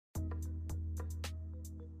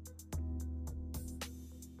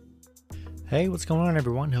Hey, what's going on,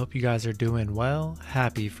 everyone? Hope you guys are doing well.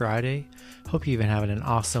 Happy Friday. Hope you've been having an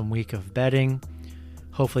awesome week of betting.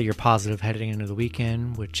 Hopefully you're positive heading into the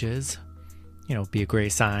weekend, which is, be a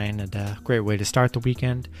great sign and a great way to start the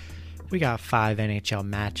weekend. We got 5 NHL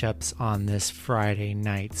matchups on this Friday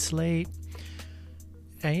night slate.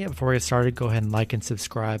 And yeah, before we get started, go ahead and like and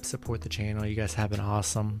subscribe, support the channel. You guys have been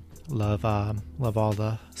awesome. Love all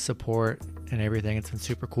the support and everything. It's been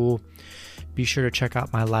super cool. Be sure to check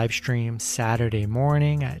out my live stream Saturday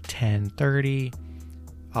morning at 10:30.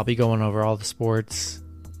 I'll be going over all the sports,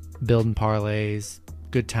 building parlays,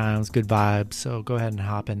 good times, good vibes. So go ahead and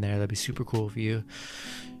hop in there. That'd be super cool if you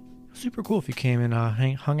came and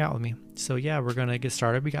hung out with me. So yeah, we're gonna get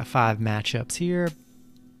started. We got 5 matchups here.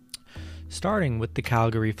 Starting with the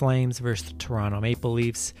Calgary Flames versus the Toronto Maple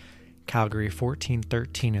Leafs. Calgary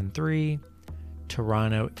 14-13-3.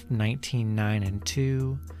 Toronto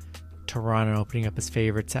 19-9-2. Toronto opening up as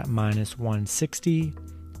favorites at -160,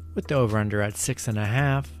 with the over-under at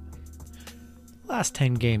 6.5. Last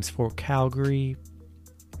 10 games for Calgary,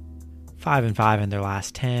 5-5 in their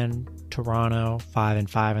last 10. Toronto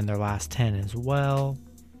 5-5 in their last 10 as well.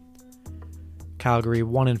 Calgary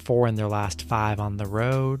 1-4 in their last 5 on the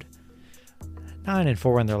road.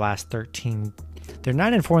 9-4 in their last 13. They're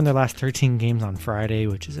 9-4 in their last 13 games on Friday,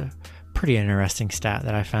 which is a pretty interesting stat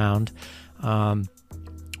that I found.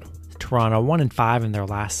 Toronto 1-5 in their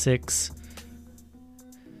last 6.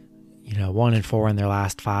 1-4 in their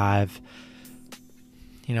last 5.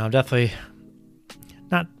 I'm definitely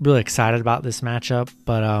not really excited about this matchup,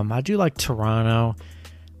 but I do like Toronto.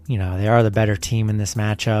 They are the better team in this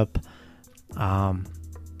matchup.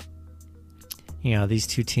 These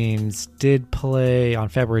two teams did play on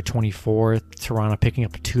February 24th. Toronto picking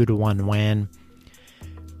up a 2-1 win.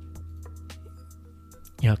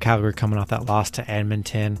 Calgary coming off that loss to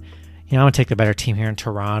Edmonton. I'm going to take the better team here in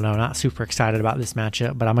Toronto. Not super excited about this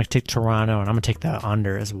matchup, but I'm going to take Toronto, and I'm going to take the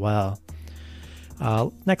under as well.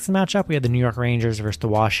 Next matchup, we had the New York Rangers versus the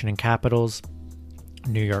Washington Capitals.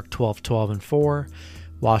 New York 12-12-4.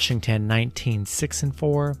 Washington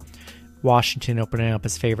 19-6-4. Washington opening up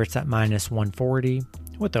as favorites at -140,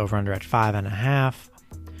 with the over-under at 5.5.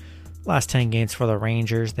 Last 10 games for the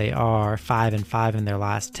Rangers, they are 5-5 in their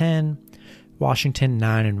last 10. Washington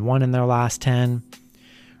 9-1 in their last 10.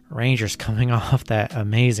 Rangers coming off that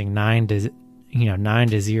amazing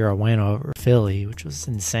 9-0 win over Philly, which was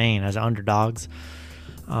insane as underdogs.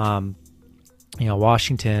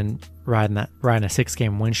 Washington riding a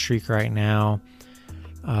 6-game win streak right now.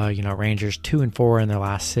 Rangers 2-4 in their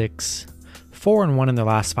last 6, 4-1 in their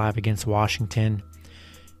last 5 against Washington.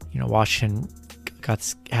 Washington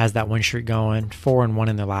has that win streak going, 4-1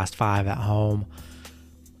 in their last 5 at home.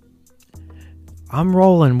 I'm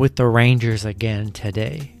rolling with the Rangers again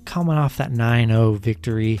today. Coming off that 9-0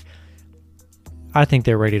 victory, I think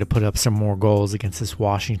they're ready to put up some more goals against this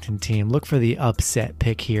Washington team. Look for the upset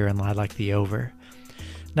pick here, and I like the over.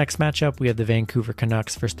 Next matchup, we have the Vancouver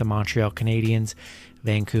Canucks versus the Montreal Canadiens.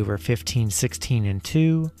 Vancouver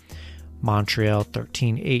 15-16-2. Montreal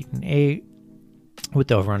 13-8-8, with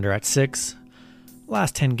the over-under at 6.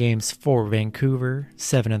 Last 10 games for Vancouver,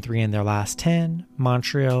 7-3 in their last 10.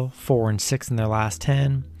 Montreal 4-6 in their last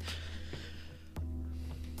 10.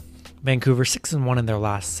 Vancouver 6-1 in their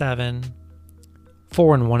last 7.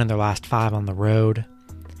 4-1 in their last 5 on the road.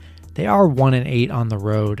 They are 1-8 on the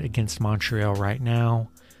road against Montreal right now.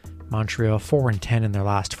 Montreal 4-10 in their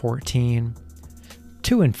last 14.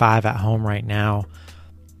 2-5 at home right now.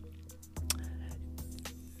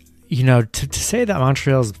 To say that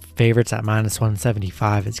Montreal's favorites at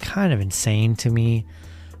 -175 is kind of insane to me.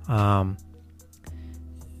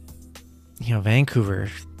 Vancouver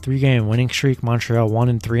 3-game winning streak. Montreal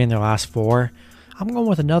 1-3 in their last 4. I'm going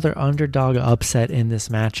with another underdog upset in this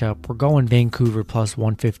matchup. We're going Vancouver plus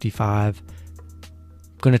 155.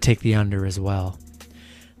 I'm going to take the under as well.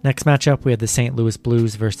 Next matchup, we have the St. Louis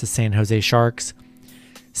Blues versus the San Jose Sharks.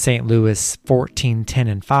 St. Louis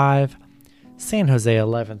 14-10-5. San Jose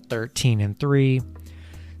 11-13-3.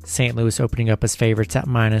 St. Louis opening up as favorites at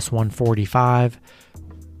 -145,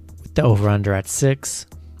 with the over-under at 6.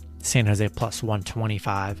 San Jose plus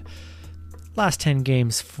 125. Last 10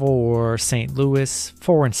 games for St. Louis,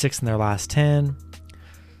 4-6 in their last 10.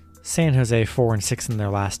 San Jose 4-6 in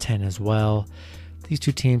their last 10 as well. These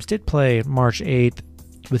two teams did play March 8th,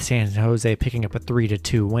 with San Jose picking up a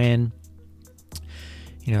 3-2 win.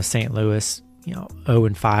 St. Louis,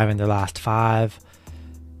 0-5 in their last 5.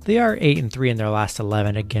 They are 8-3 in their last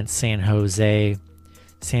 11 against San Jose.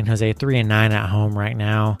 San Jose 3-9 at home right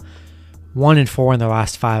now. 1-4 in their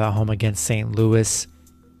last 5 at home against St. Louis.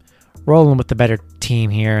 Rolling with the better team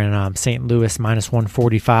here in St. Louis minus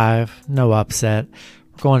 145. No upset.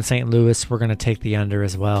 We're going St. Louis. We're going to take the under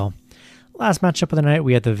as well. Last matchup of the night,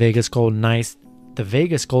 we had the Vegas Golden Knights. The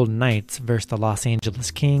Vegas Golden Knights versus the Los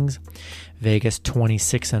Angeles Kings. Vegas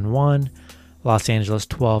 26-1. Los Angeles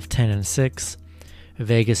 12-10-6.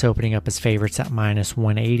 Vegas opening up as favorites at minus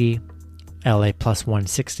 180. LA plus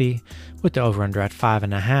 160 with the over-under at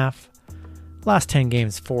 5.5. Last 10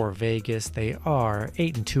 games for Vegas, they are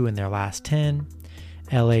 8-2 in their last 10.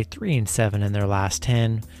 LA 3-7 in their last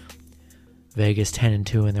 10. Vegas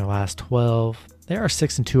 10-2 in their last 12. They are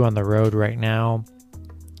 6-2 on the road right now.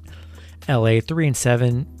 LA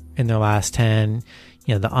 3-7 in their last 10.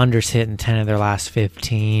 You know, the unders hit in 10 of their last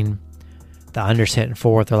 15. The unders hit in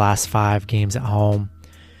 4 of their last 5 games at home.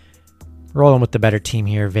 Rolling with the better team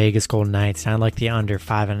here, Vegas Golden Knights. And I like the under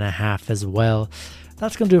 5.5 as well.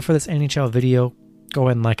 That's going to do it for this NHL video. Go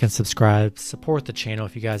ahead and like and subscribe. Support the channel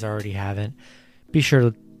if you guys already haven't. Be sure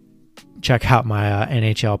to check out my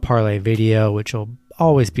NHL parlay video, which will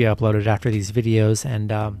always be uploaded after these videos.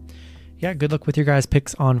 And yeah, good luck with your guys'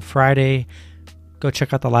 picks on Friday. Go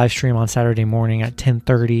check out the live stream on Saturday morning at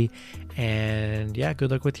 10:30. And yeah, good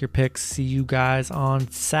luck with your picks. See you guys on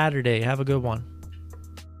Saturday. Have a good one.